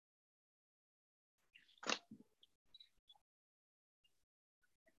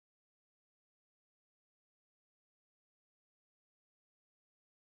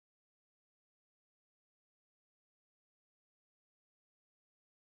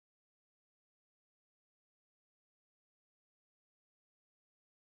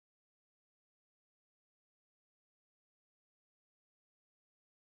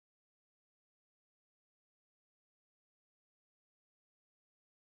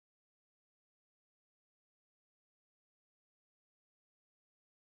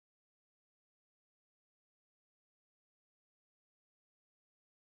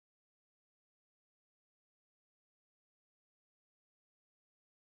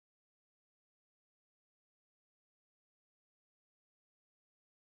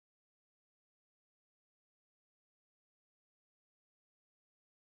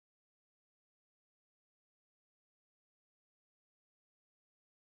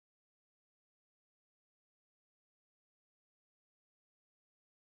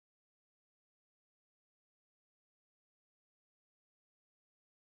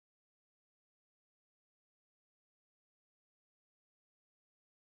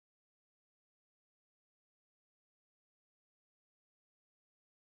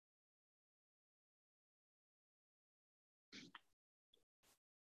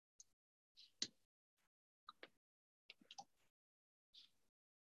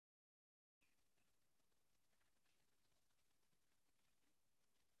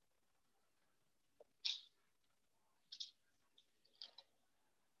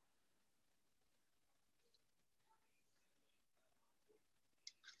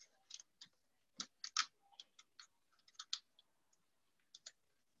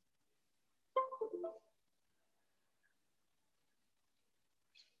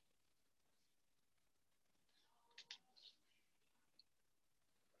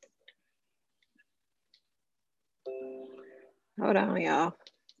Hold on, y'all.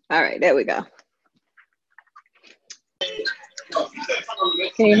 All right, there we go.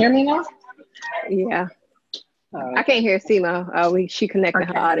 Can you hear me now? Yeah, I Oh, can't hear Simo. She connected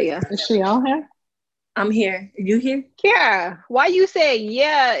her Okay. audio. is she on here? I'm here. You here? Kiara, why you say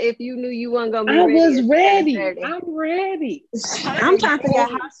yeah if you knew you weren't gonna be I ready was at ready. 7:30? I'm ready. I'm I'm trying to figure out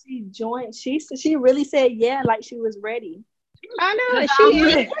ready. how she joined. She really said yeah, like she was ready. I know, Cause and all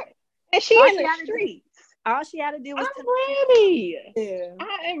she she, all in she the had to do, streets. all she had to do was tell I'm ready. me. Yeah.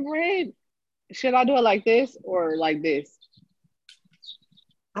 I am ready. Should I do it like this or like this?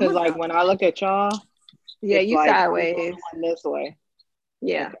 I'm Because gonna. like when I look at y'all, Yeah, it's you like I'm sideways. going this way.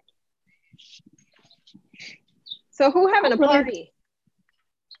 Yeah. Okay. So who I having a really party?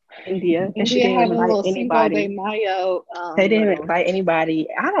 India, and she India didn't having a invite little Cinco de anybody. Mayo They didn't little invite anybody.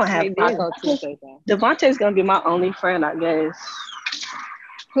 I don't have They did. Taco problems. Tuesday thing. Devontae's gonna be my only friend, I guess.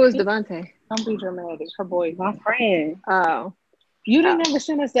 Who is Devontae? Don't be dramatic. Her boy. My friend. Oh, You oh, didn't ever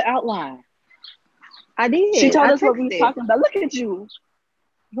send us the outline. I She did. told I us what we was texted. talking about. Look at you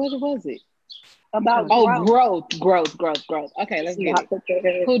What was it? about Oh, growth. growth. Okay, let's She's get not it.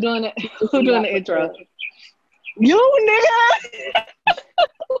 prepared. Who doing it? She's Who doing not the intro? prepared. You nigga.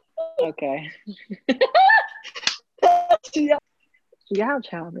 Okay. She- Y'all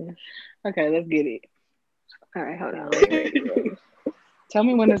childish. Okay, let's get it. All right, hold on. Ready, ready, ready. Tell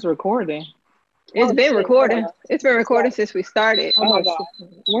me when it's recording. It's oh been shit! Hold recording. on. It's been It's like, recording since we started. oh my Oh, god.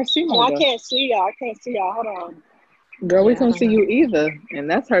 where's Oh, Simo I go? can't see y'all. I can't see y'all. Hold on. Girl, we Yeah, I can't don't see know. you either, and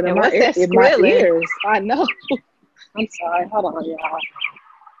that's hurting And my what's that in my squealing? ears. I know. I'm sorry. Hold on, y'all.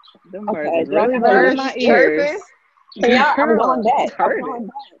 Them birds Okay. is Do y'all really know how to bugging use Birds my this? ears. chirping. Can y'all? I'm Girl, going back. it's I'm hurting. going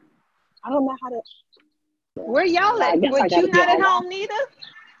back. I don't know how to. Where y'all I at? guess I But gotta you get not at online. home neither?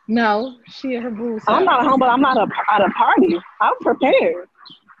 No, she at her boo's I'm house. not home, but I'm not at a party. I'm prepared.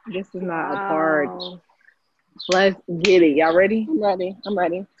 This is not a party. Wow. Let's get it. Y'all ready? I'm ready. I'm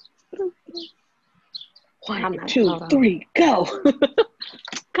ready. One, I'm not. two, Hold on. three, go.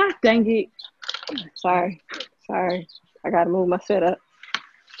 God dang it. Sorry. Sorry. I gotta move my setup.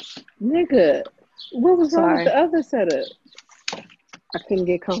 Nigga, what was wrong with Sorry. the other setup? I couldn't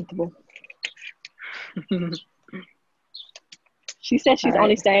get comfortable. She said All she's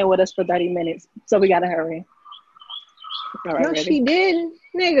only right. staying with us for 30 minutes, so we gotta hurry. All right, No, ready? she didn't.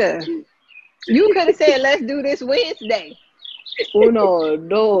 Nigga. You could have said, let's do this Wednesday. Uno,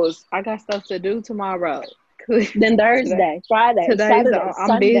 dos. I got stuff to do tomorrow. Then Today, Thursday, Friday, today's Saturday,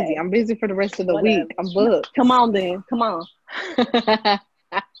 I'm busy. Sunday, I'm busy for the rest of the whatever. week. I'm booked. Come on, then. Come on.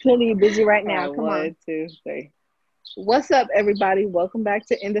 Clearly, you're busy right All now. right, Come on. 1, 2, 3. What's up, everybody? Welcome back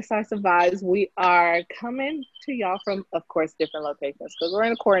to Indecisive Vibes. We are coming to y'all from, of course, different locations because we're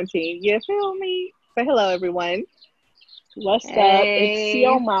in quarantine. You feel me? Say hello, everyone. What's up? It's Hey,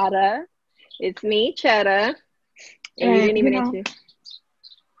 Xiomara. it's me, Cheddar. And you And, didn't even introduce.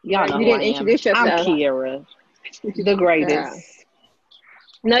 y'all know You who I didn't am. introduce I'm yourself, Kiera, the greatest. girl.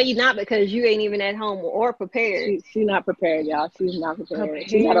 No, you're not because you ain't even at home or prepared. She's not prepared, y'all. She's not prepared.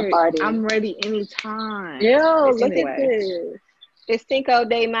 She's at a Prepared. party. I'm ready anytime. Ew, look at Anyway. this. It's Cinco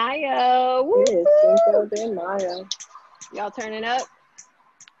de Mayo. Woo! It is Cinco de Mayo. Y'all turning up?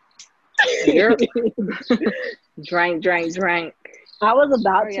 Yep. Drank. I was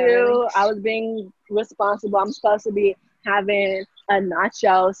about Are y'all ready? to. I was being responsible. I'm supposed to be having a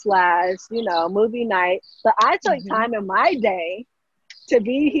nacho slash, movie night. But I took Hmm. time in my day to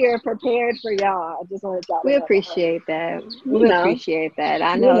be here prepared for y'all. I just wanted y'all to We know that. appreciate that. You We know, appreciate that.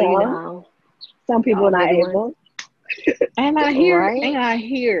 I you know, know, some people y'all not really want, able. And I hear. right?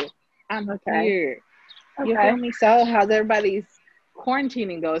 I'm Okay. here. You Okay. feel me? So how's everybody's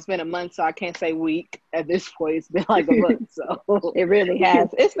quarantining go? It's been a month, so I can't say week at this point. It's been like a month. So It really has.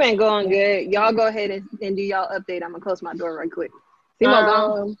 It's been going good. Y'all go ahead and do y'all update. I'm gonna close my door right quick. Simo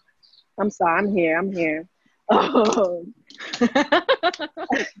gone. Um, I'm sorry. I'm here. I'm here. Um,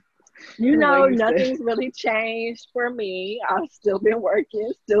 like you said. nothing's really changed for me. I've still been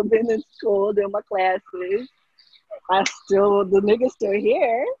working, still been in school, doing my classes. The nigga's still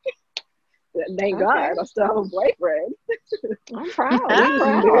here. Thank Okay. God, I still have a boyfriend. I'm proud. We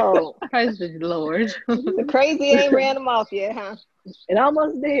proud. Praise the Lord. The crazy ain't ran them off yet, huh? It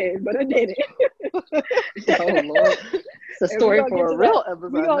almost did, but I did it. Oh Lord. It's a And we're story gonna get for a to that. real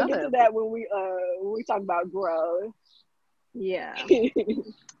We're episode, gonna another get to episode. that when we talk about growth. Yeah.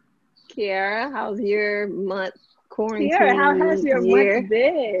 Kiara, how's your month Kiara, how has quarantine your year? month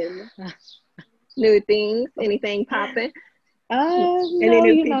been? New things? Anything popping? Any No,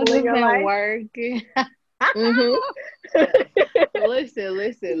 new people in just your been life? working. Mm-hmm. Listen.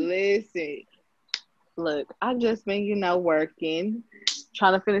 Look, I've just been, working,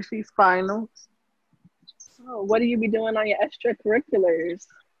 trying to finish these finals. Oh, what do you be doing on your extracurriculars?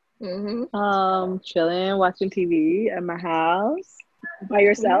 Chilling, watching TV at my house By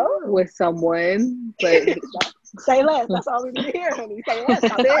yourself? with someone, but Say less. That's all we need to hear, honey. Say less.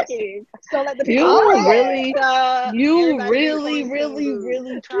 Stop talking. Don't let the people you Everybody really, be really, quarantined.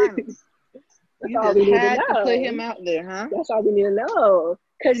 really trying. That's You all we just need to had to know. put him out there, huh? That's all we need to know.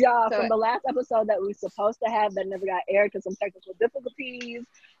 Because y'all, So- from the last episode that we were supposed to have that never got aired because some technical difficulties,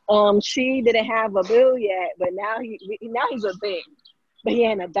 she didn't have a bill yet, but now he's a thing. But he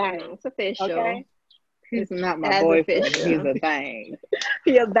ain't a thing. It's official. Okay? He's not my As boyfriend. official. He's a thing.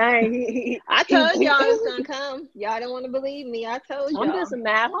 He a thing. He, I told y'all it was gonna come. Y'all don't want to believe me. I told y'all. I'm just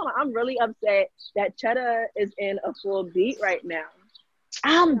mad. Hold on. I'm really upset that Cheddar is in a full beat right now.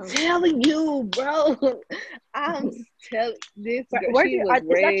 I'm telling you, bro. I'm telling this. Where She is was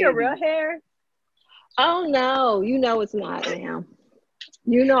that your ready. real hair? Oh no, you know it's not now.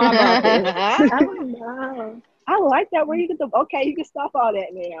 You know about this. Oh no. I like that. Where you get you can stop all that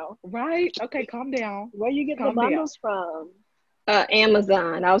now. Right? Okay, calm down. Where you get Calm the down. bundles from?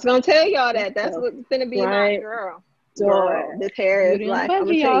 Amazon. I was gonna tell y'all that. That's what's gonna be my Right. girl. Girl. This hair is Beauty on like. the I'm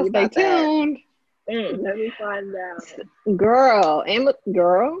budget, gonna tell y'all. you Stay about that. tuned. Let me find out. Girl,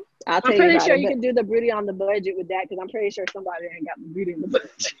 girl. I'll tell I'm you pretty about sure it, you but- can do the beauty on the budget with that because I'm pretty sure somebody ain't got the beauty on the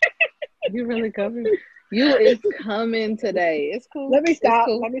budget. You really coming? You is coming today. It's cool. Let me stop. It's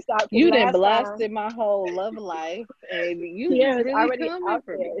cool. Let me stop. You done Last blasted time- my whole love life, and you Yeah, just it's really already coming out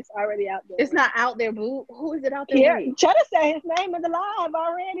for there. me. It's already out there. It's not out there, boo. Who is it out there? Yeah, with? Cheddar said his name in the live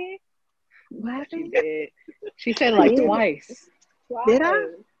already. What? She did. She said it like Yeah. twice. Did I?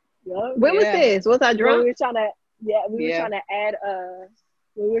 Yup. When was Yeah. this? Was I We drunk? were trying to. Yeah, we were Yeah. trying to add.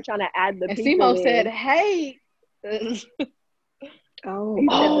 We were trying to add the And people. Simo said, in. "Hey." Oh, He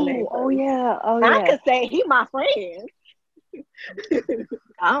said the name first. yeah. Oh, I yeah. could say he my friend.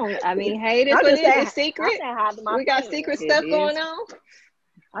 I mean, hey, this I'm what just it is. saying- It's secret. I'm saying hi to my We got friend. secret It stuff is. going on.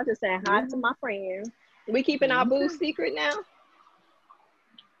 I'm just saying hi to my friend. We keeping our boo secret now.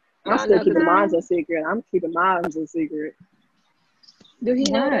 I'm Y'all still know keeping the- mine a secret. I'm keeping mine a secret. Do he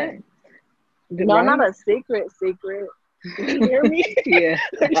know that? Right. No, Right? not a secret. You hear me? Yeah.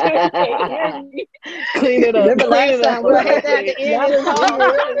 You can't hear me. Clean it up. Remember Clean last it time up. we hit that at the end Y'all of the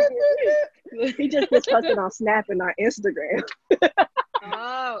just- call? He just discussed it on Snap and our Instagram.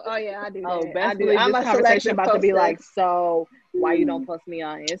 Oh yeah, I do. Oh, that. best I do. believe I'm this a conversation selective about to be poster. like, so why you don't post me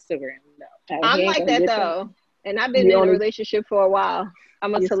on Instagram? No. I'm like that though, and I've been You in a only- relationship for a while.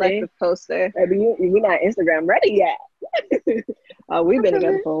 I'm a You selective poster. Baby, we're not Instagram ready yet. We've been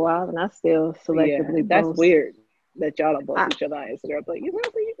together for a while, and I still Yeah, selectively that's post. weird that y'all don't post each other on Instagram. But you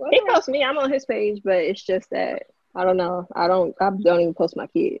know, He posts me. I'm on his page, but it's just that I don't know. I don't even post my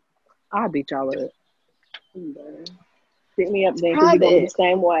kid. I'll beat y'all with it. Pick me up then, because we go the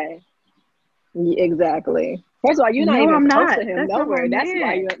same way. Exactly. First of all, you're not No, even I'm close not. to him That's not nowhere. what I That's why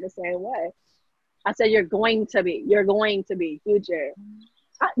meant. you're in the same way. I said you're going to be. You're going to be. Future.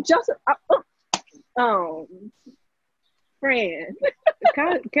 Friend.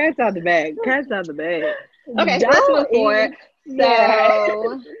 Cat's out the bag. Cat's out the bag. Okay, so let's move Don't forward. Yeah.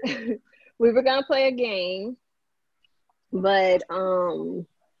 So we were gonna play a game, but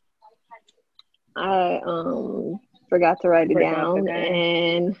I forgot to write it down,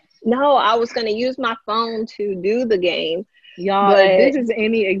 and no, I was gonna use my phone to do the game. Y'all, But- if this is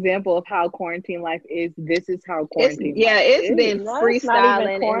any example of how quarantine life is, this is how quarantine life It's is. been No, it's not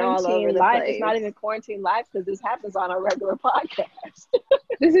freestyling even and all over quarantine the life. place. It's not even quarantine life because this happens on a regular podcast.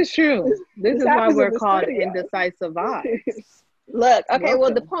 This is true. This is why happens in we're the called studio. Indecisive Vibes. Look, okay, well,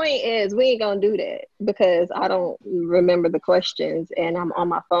 the Welcome. point is we ain't gonna do that because I don't remember the questions and I'm on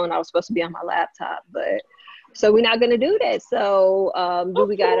my phone. I was supposed to be on my laptop, but so we're not gonna do that. So do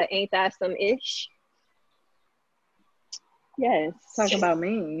we gotta ain't that some ish? Yes. Talk about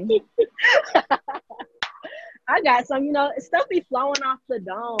me. I got some, stuff be flowing off the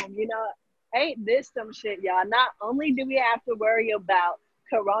dome, Ain't this some shit, y'all? Not only do we have to worry about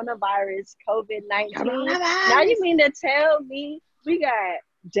coronavirus, COVID-19, now you mean to tell me we got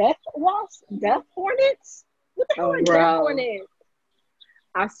death wasps, death hornets? What the hell Oh, are bro. death hornets?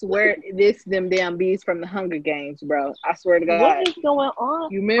 I swear, this them damn bees from the Hunger Games, bro. I swear to God. What is going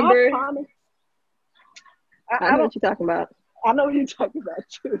on? You remember? I promise. I know what you're talking about. I know what you're talking about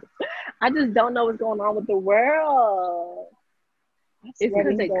too. I just don't know what's going on with the world. It's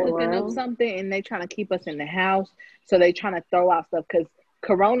because they cooking up something and they trying to keep us in the house, so they trying to throw out stuff because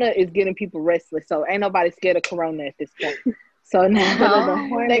Corona is getting people restless. So ain't nobody scared of Corona at this point. So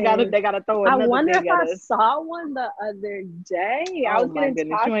now they gotta throw I another wonder thing if at I us. saw one the other day. I Oh was my getting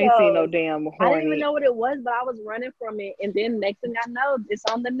goodness, tacos. you ain't seen no damn I didn't even horny. know what it was, but I was running from it, and then next thing I know, it's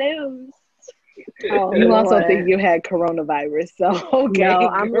on the news. Oh, You also Lord. think you had coronavirus, so okay, No,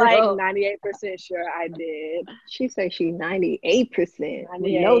 I'm like girl. 98% sure I did. She said she's 98%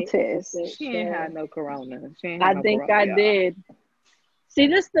 with no test. 98% She ain't sure. had no corona. She ain't had I no think corona, I y'all. did. See,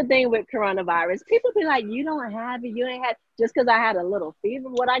 this is the thing with coronavirus. People be like, you don't have it. You ain't had, just because I had a little fever,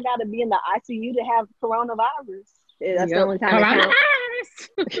 what I got to be in the ICU to have coronavirus? Yeah, that's the Yep. only time it counts.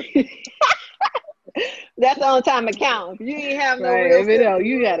 Coronavirus. That's the only time it counts. You ain't have no Right. real If it don't, symptoms.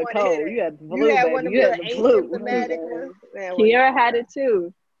 you had a wanna hear cold. that. You had the flu, You had baby. one of You the had the flu. asymptomatic ones. Man, Kiara had it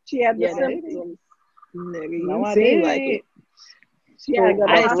too. She had the Yeah, did symptoms. nigga, you No, I seem didn't. like it. She had to go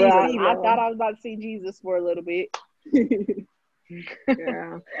to I the didn't see hospital. I thought I was about to see Jesus for a little bit.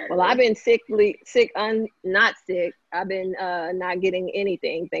 Girl. Well, I've been not sick. I've been not getting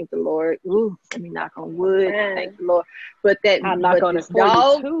anything. Thank the Lord. Ooh, let me knock on wood. Man. Thank the Lord. But I'll knock on this it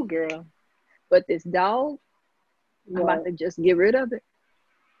dog, 42, girl. but this dog, I'm about to just get rid of it.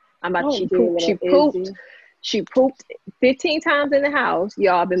 I'm about to, she pooped 15 times in the house.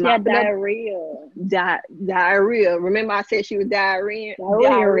 Y'all been She had mopping up diarrhea. diarrhea. Remember I said she was diarrhea.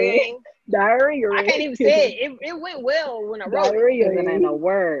 Diarrhea. I can't even say it. It went well when I wrote it. Diarrhea. Because it ain't no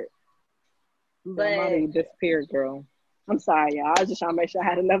word. But Mommy disappeared, girl. I'm sorry, y'all. I was just trying to make sure I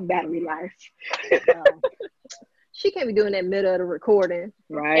had enough battery life. she can't be doing that middle of the recording.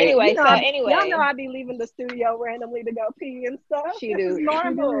 Right. Anyway, Y'all know I be leaving the studio randomly to go pee and stuff. She This do. is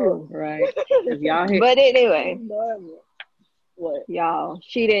normal. Right. If y'all hit, But anyway, Normal. What? y'all,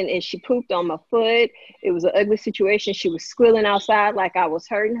 she didn't, and she pooped on my foot. It was an ugly situation. She was squealing outside like I was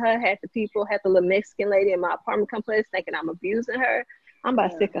hurting her. Had the little Mexican lady in my apartment complex thinking I'm abusing her. I'm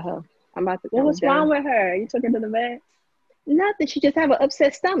about sick of her. I'm about to. What was wrong with her? You took her to the vet? Nothing. She just have an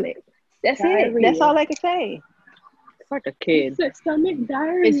upset stomach. That's Diarrhea. it. That's all I can say. it's like a kid. Upset stomach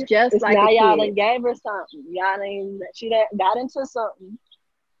diarrhea. It's just It's like now a y'all kid. done gave her something. She done got into something.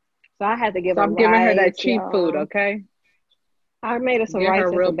 So I had to give her Stop giving her that rice, cheap y'all. food, okay? I made her some Give her rice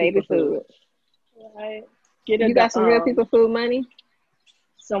and real some baby people food. food. Right. Get her You got some real people food money?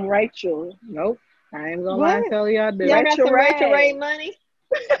 some Rachel. Nope. I ain't gonna What? lie and tell y'all do. Y'all got some Rachel Rachel Ray Ray. money?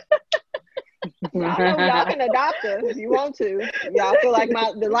 Y'all know y'all can adopt her if you want to. Y'all feel like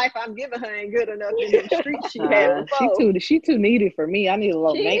the life I'm giving her ain't good enough in the streets she had before. She too needy for me. I need a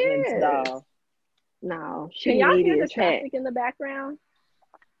little She maintenance is. doll. No, she Can y'all needy hear the as heck. traffic in the background?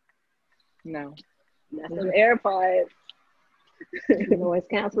 No. That's an AirPod. Noise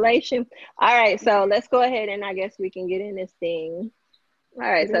cancellation. All right, so let's go ahead and I guess we can get in this thing. All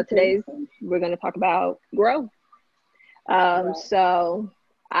right, so we're going to talk about growth. So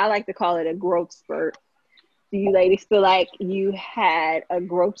I like to call it a growth spurt. Do you ladies feel like you had a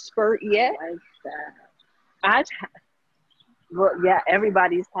growth spurt yet? Yeah,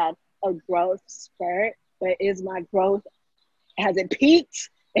 everybody's had a growth spurt, but has it peaked?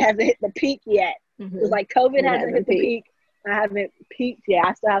 It hasn't hit the peak yet. Mm-hmm. It's like COVID hasn't hit the peak. I haven't peaked yet.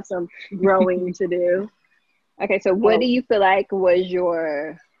 I still have some growing to do. Okay, so what do you feel like was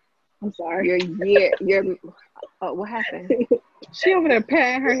your year, what happened? She over there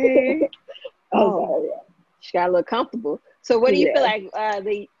patting her head. She got a little comfortable. So what do you feel like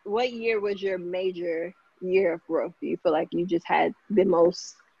what year was your major year of growth? Do you feel like you just had the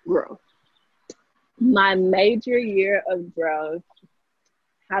most growth? My major year of growth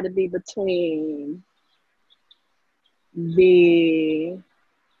had to be between I'm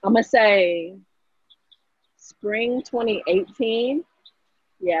gonna say spring 2018.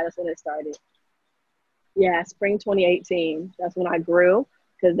 Yeah, that's when it started. Yeah, spring 2018. That's when I grew,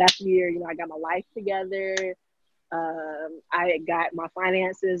 because that's the year, I got my life together. I got my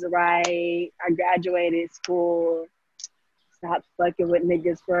finances right. I graduated school. Stopped fucking with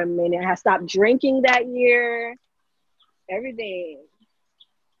niggas for a minute. I stopped drinking that year. Everything.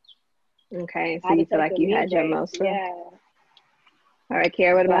 Okay, so you feel like you had your most. Yeah. All right,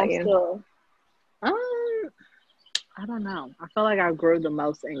 Kiara, what about you? I don't know. I feel like I grew the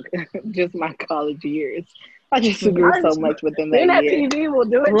most in just my college years. I just grew so much within that year. PV will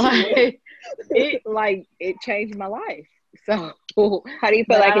do it. It changed my life. So how do you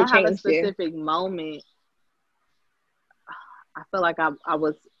feel like it changed I don't have a specific moment. I feel like I'm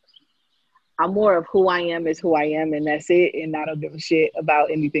more of who I am is who I am, and that's it. And I don't give a shit about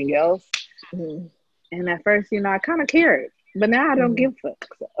anything else. Mm-hmm. And at first, I kind of cared, but now I don't give a fuck.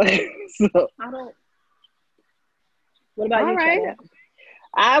 So I don't. What about you, right.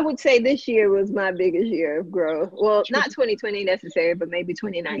 I would say this year was my biggest year of growth. Well, not 2020 necessarily, but maybe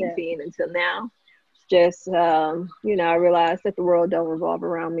 2019 until now. Just, I realized that the world don't revolve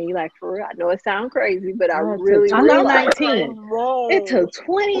around me. Like, for real, I know it sounds crazy, but I really realized. 2019. It took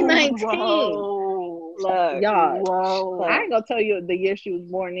 2019. Look, y'all, I ain't gonna tell you the year she was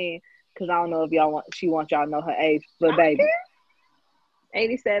born in. because I don't know if she wants y'all to know her age, but I don't baby. care.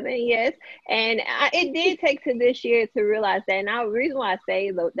 87, yes. And it did take to this year to realize that. Now, the reason why I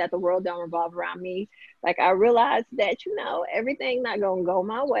say that the world don't revolve around me, like I realized that, everything not going to go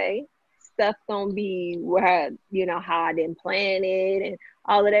my way. Stuff going to be where, how I didn't plan it and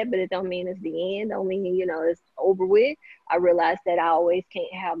all of that, but it don't mean it's the end. Don't mean, it's over with. I realized that I always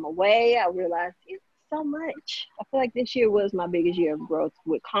can't have my way. I realized it's so much. I feel like this year was my biggest year of growth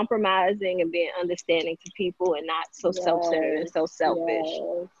with compromising and being understanding to people and not so self-centered and so selfish.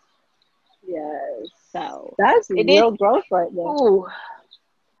 Yes. So that's real growth right there. Ooh,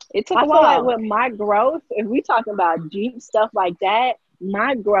 it took I a feel like while. with my growth, if we talking about deep stuff like that,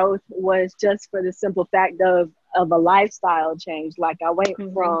 my growth was just for the simple fact of a lifestyle change. Like I went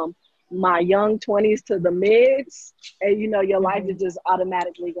from my young 20s to the mids, and your life is just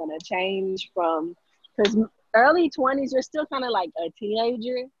automatically gonna change from, because early 20s you're still kind of like a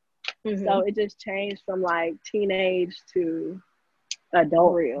teenager, so it just changed from like teenage to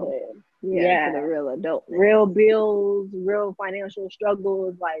adulthood. To the real adult, real bills, real financial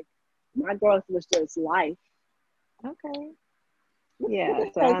struggles. Like my growth was just life. Okay. Yeah,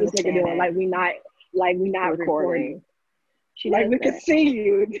 so I this nigga doing like we not recording. She like we that. could see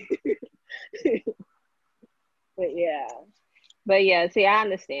you. But yeah, see, I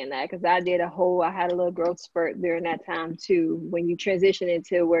understand that because I had a little growth spurt during that time too. When you transition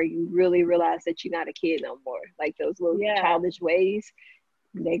into where you really realize that you're not a kid no more, like those little childish ways,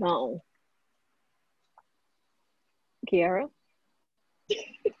 they gone. Kiara,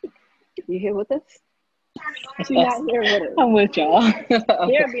 you here with us? She's not here with us. I'm with y'all.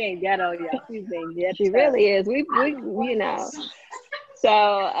 Kiara being ghetto, y'all. She's being ghetto. She really is. We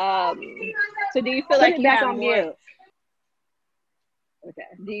So, so do you feel like you have more? Okay.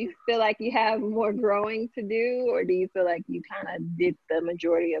 Do you feel like you have more growing to do, or do you feel like you kind of did the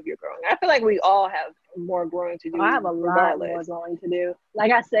majority of your growing? I feel like we all have more growing to do. I have a lot more growing to do.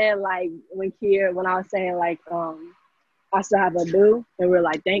 Like I said, like when I was saying like I still have a boo, and we're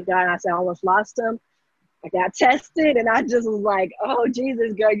like, thank God. And I said I almost lost him. I got tested, and I just was like, oh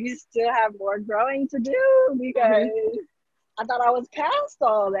Jesus, girl, you still have more growing to do, because I thought I was past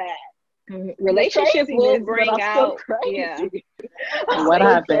all that. Relationship will bring out what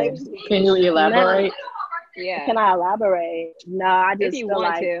happened? Can you elaborate? Can I elaborate? No, I just if you feel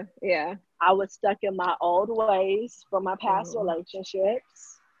want like to. I was stuck in my old ways from my past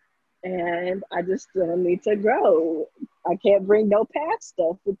relationships, and I just still need to grow. I can't bring no past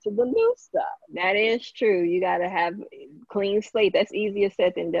stuff into the new stuff. That is true. You gotta have clean slate. That's easier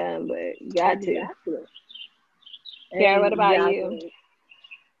said than done, but you got to. Kara, what about you?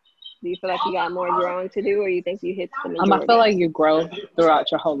 Do you feel like you got more growing to do, or you think you hit the majority? I feel like you grow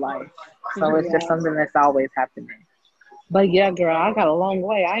throughout your whole life. So it's just something that's always happening. But yeah, girl, I got a long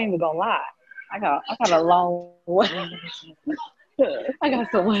way. I ain't even gonna lie. I got a long way. I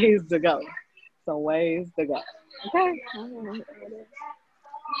got some ways to go. Okay.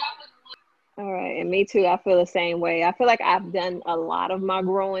 All right. And me too. I feel the same way. I feel like I've done a lot of my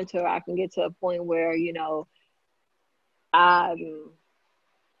growing till I can get to a point where, I've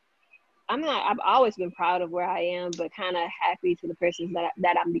always been proud of where I am, but kind of happy to the person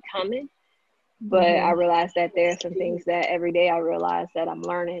that I'm becoming. But I realize that there are some things that every day I realize that I'm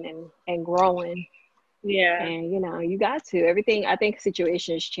learning and growing. Yeah. And, you got to. Everything, I think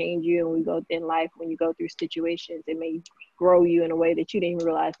situations change you, and we go in life, when you go through situations, it may grow you in a way that you didn't even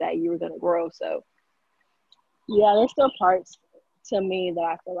realize that you were going to grow. So, yeah, there's still parts to me that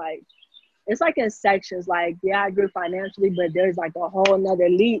I feel like it's like in sections. Like, I grew financially, but there's like a whole nother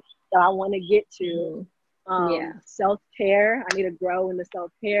leap that I want to get to. Self-care. I need to grow in the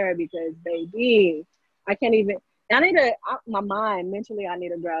self-care because, baby, I can't even. My mind mentally. I need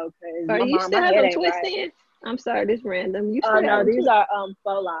to grow because are you still having twists in? I'm sorry, this random. You still no, these are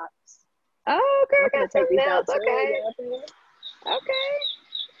faux locks. Oh, girl, I got something else. Okay.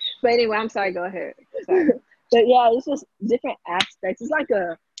 But anyway, I'm sorry. Go ahead. Sorry. But yeah, it's just different aspects. It's like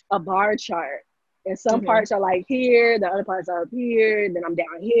a bar chart. And some parts are like here, the other parts are up here, then I'm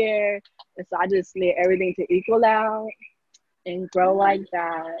down here. And so I just need everything to equal out and grow like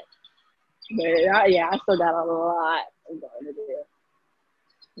that. But I still got a lot of going to do.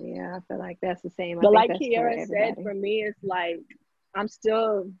 Yeah, I feel like that's the same. But like Kiara said, for me, it's like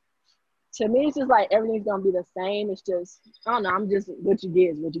to me, it's just like everything's going to be the same. It's just, I don't know, I'm just what you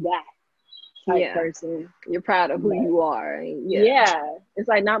get is what you got type person. You're proud of who you are. Yeah. It's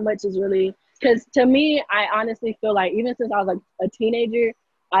like not much is really, because to me, I honestly feel like even since I was like a teenager,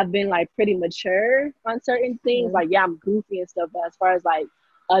 I've been like pretty mature on certain things. Like, I'm goofy and stuff, but as far as like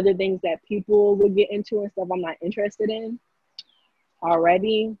other things that people would get into and stuff I'm not interested in,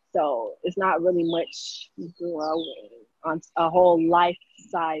 already, so it's not really much growing on a whole life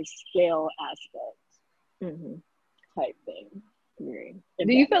size scale aspect type thing.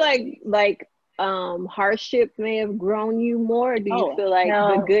 Do you feel like hardship may have grown you more, or do you feel like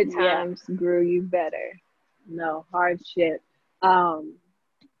the good times grew you better? No, hardship.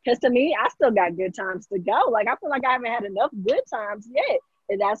 Because to me, I still got good times to go. Like, I feel like I haven't had enough good times yet.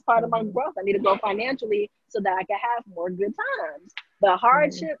 And that's part of my growth. I need to grow financially so that I can have more good times. The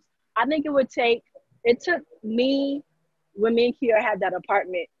hardships, I think it took me, when me and Kiara had that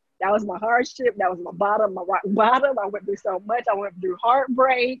apartment, that was my hardship. That was my bottom, my rock bottom. I went through so much. I went through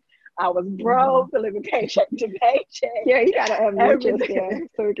heartbreak. I was broke, living paycheck to paycheck. Yeah, you gotta unmute yourself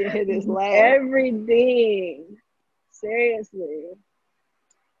so we can hear this laugh. Everything. Seriously.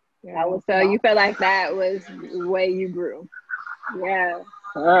 Yeah. So you feel like that was the way you grew? Yeah.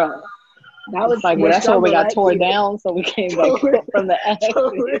 Girl. That was like, well, that's where we got tore down, so we came back from the exit.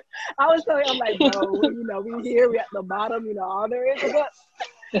 I was telling you, I'm like, bro, we here, we at the bottom, all there is up.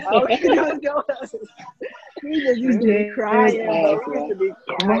 All we can do is go up. We just used to be crying, bro. We used to be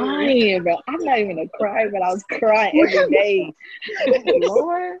crying, bro. I'm not even a cry, but I was crying every day.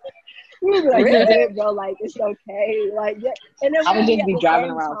 Lord. We would be like, really? Bro, like, it's okay. Like, yeah. And then I would just be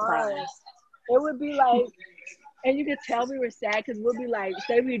driving around crying. It would be like, and you could tell we were sad because we'll be like,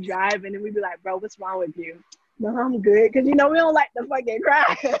 say we drive and then we'd be like, bro, what's wrong with you? No, I'm good. Because, we don't like to fucking cry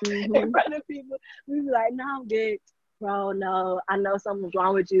in front of people. We'd be like, no, I'm good. Bro, no, I know something's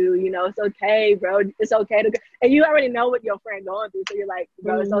wrong with you. It's okay, bro. It's okay to go. And you already know what your friend going through. So you're like,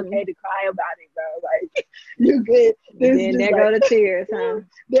 bro, it's okay to cry about it, bro. Like, you good. Then there go the tears, huh?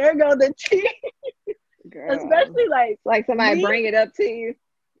 There go the tears. Girl. Especially like somebody bring it up to you.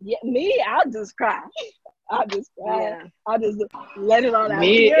 Yeah, me, I'll just cry. I'll just cry. Yeah. I'll just let it all out.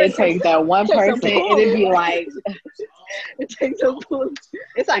 Me, it takes that one person, and it'd be like, it takes a pull.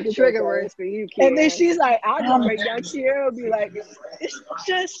 It's like trigger words for you, Kiara. And then she's like, I'll just break down. Kiara will be like, it's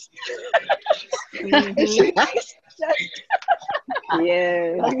just. Yeah.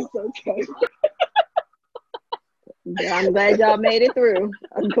 Like, it's okay. Yeah, I'm glad y'all made it through.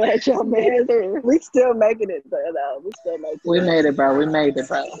 We still making it though. We made it, bro. We made it,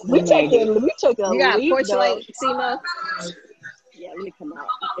 bro. We took a You got leap, porch though. light, Simo? Yeah, let me come out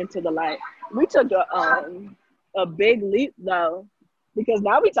into the light. We took a big leap though, because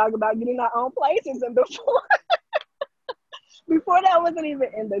now we talk about getting our own places, and before that wasn't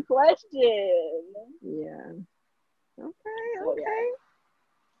even in the question. Yeah. Okay.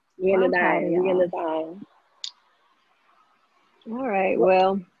 We in the time. All right.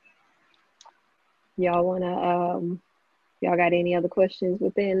 Well, y'all y'all got any other questions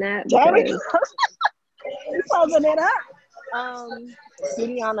within that? We closing it up.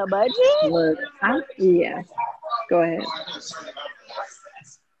 Getting on a budget? Look, yeah. Go ahead.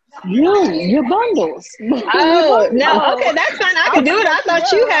 Your bundles. Oh no. Okay, that's fine. I can do it. I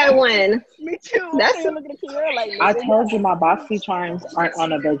thought you had one. Me too. That's looking at Kiara like, I told you my BoxyCharms aren't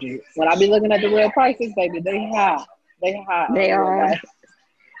on a budget. When I be looking at the real prices, baby, they high. They are.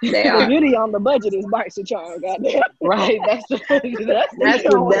 The beauty on the budget is BoxyCharm, goddamn. Right. That's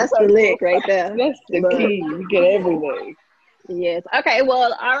the lick right there. That's the key. You get everything. Yes. Okay.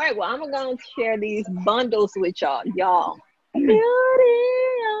 Well. All right. Well, I'm gonna share these bundles with y'all. Beauty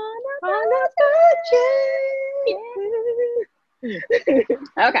on the budget.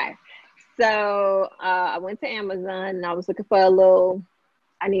 Okay. So I went to Amazon and I was looking for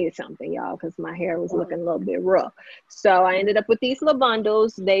I needed something, y'all, because my hair was looking a little bit rough. So I ended up with these little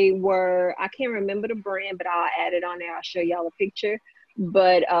bundles. They were, I can't remember the brand, but I'll add it on there. I'll show y'all a picture.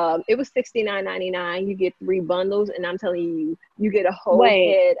 But it was $69.99. You get 3 bundles, and I'm telling you, you get a whole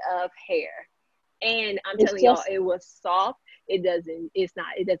head of hair. And I'm telling y'all, it was soft. It doesn't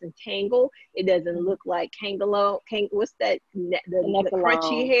tangle. It doesn't look like what's that? The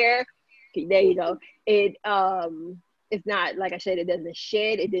crunchy hair. Okay, there you go. It's not, like I said, it doesn't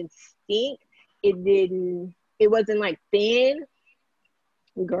shed. It didn't stink. It wasn't like thin.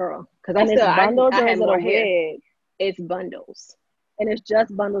 Girl. Because I had more hair. It's bundles. And it's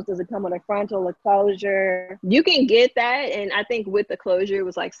just bundles. Does it come with a frontal, a closure? You can get that. And I think with the closure, it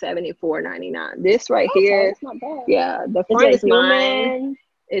was like $74.99. This right here. It's not bad. Yeah. The front is mine.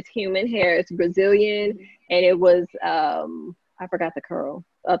 It's human hair. It's Brazilian. And it was, I forgot the curl.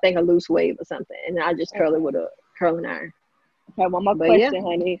 I think a loose wave or something. And I just curl it with a curling iron. Okay, one more question,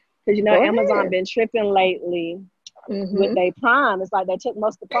 honey. Because Amazon been tripping lately with their Prime. It's like they took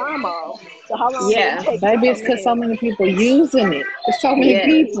most of the Prime off. So how long did it take? Maybe it's because so many people using it. There's so many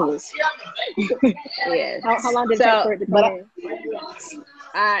people. Yes. How long did it take for it to come in?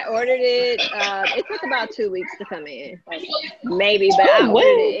 I ordered it. It took about 2 weeks to come in, maybe, but I ordered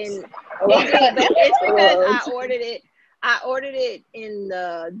it in. It's because I ordered it. I ordered it in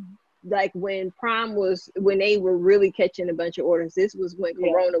the like when Prime was when they were really catching a bunch of orders. This was when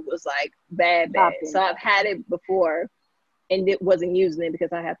Corona was like bad. So I've had it before, and it wasn't using it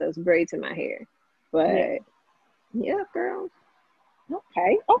because I had those braids in my hair. But yeah, girl.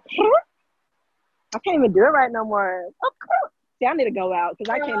 Okay. I can't even do it right no more. See, I need to go out because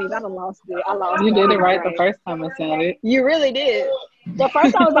I can't even. I done lost it. I lost. You did it right the first time it sounded. You really did. The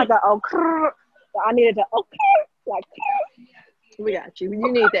first time was like I needed to like. We got you.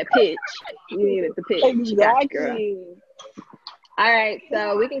 You need that pitch. You needed the pitch. Exactly. All right,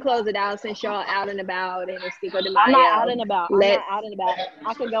 so we can close it out since y'all out and about and it's Cinco de Mayo. I'm not out and about.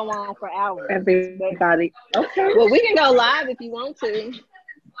 I could go on for hours. Everybody. Okay. Well, we can go live if you want to.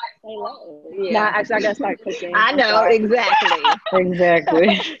 Yeah. Nah, actually, I gotta start cooking. I know, exactly.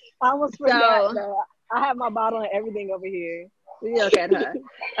 Exactly. I almost forgot. I have my bottle and everything over here. Look at her.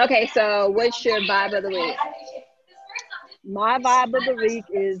 Okay, so what's your vibe of the week? My vibe of the week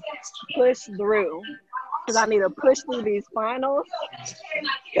is push through. Because I need to push through these finals.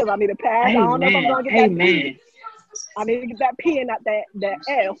 Because I need to pass. I don't know if I'm going to get that P. I need to get that P and not that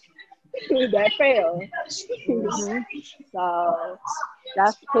F. That fail. Mm-hmm. So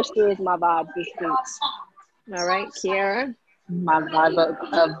that's push through is my vibe this week. All right, Kiara. My vibe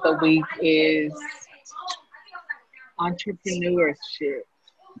of the week is entrepreneurship.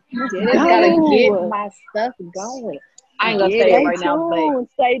 Gotta get my stuff going. I ain't gonna say it right now,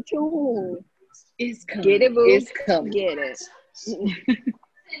 but stay tuned. It's coming. Get it, boo. It's coming. Get it.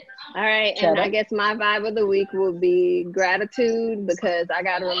 All right, and I guess my vibe of the week will be gratitude because I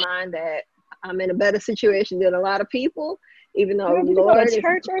got to remind that I'm in a better situation than a lot of people, even though Lord is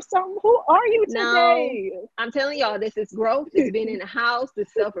church or something. Who are you today? No, I'm telling y'all, this is growth. It's being in the house,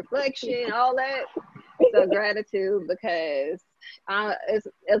 this self-reflection, all that. So gratitude because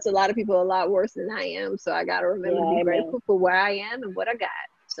it's a lot of people a lot worse than I am. So I got to remember to be grateful for where I am and what I got.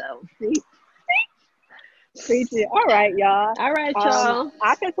 So. Preach it. All right, y'all. All right, y'all.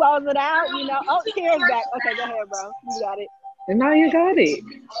 I can close it out. You know. Oh, Kira's back. Okay, go ahead, bro. You got it. And now you got it.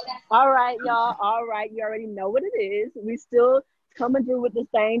 All right, y'all. All right, you already know what it is. We still coming through with the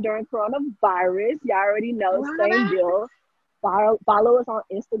same during coronavirus. Y'all already know, same deal. Follow us on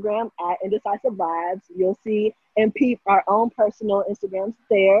Instagram at Indecisive Vibes. You'll see and peep our own personal Instagrams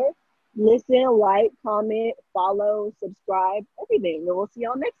there. Listen, like, comment, follow, subscribe, everything. And we'll see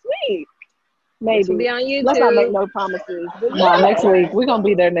y'all next week. Maybe. We'll be on YouTube. Let's not make no promises. No, next week. We're going to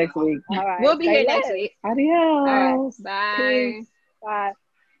be there next week. All right. We'll be here next week. Adios. All right. Bye. Peace. Bye.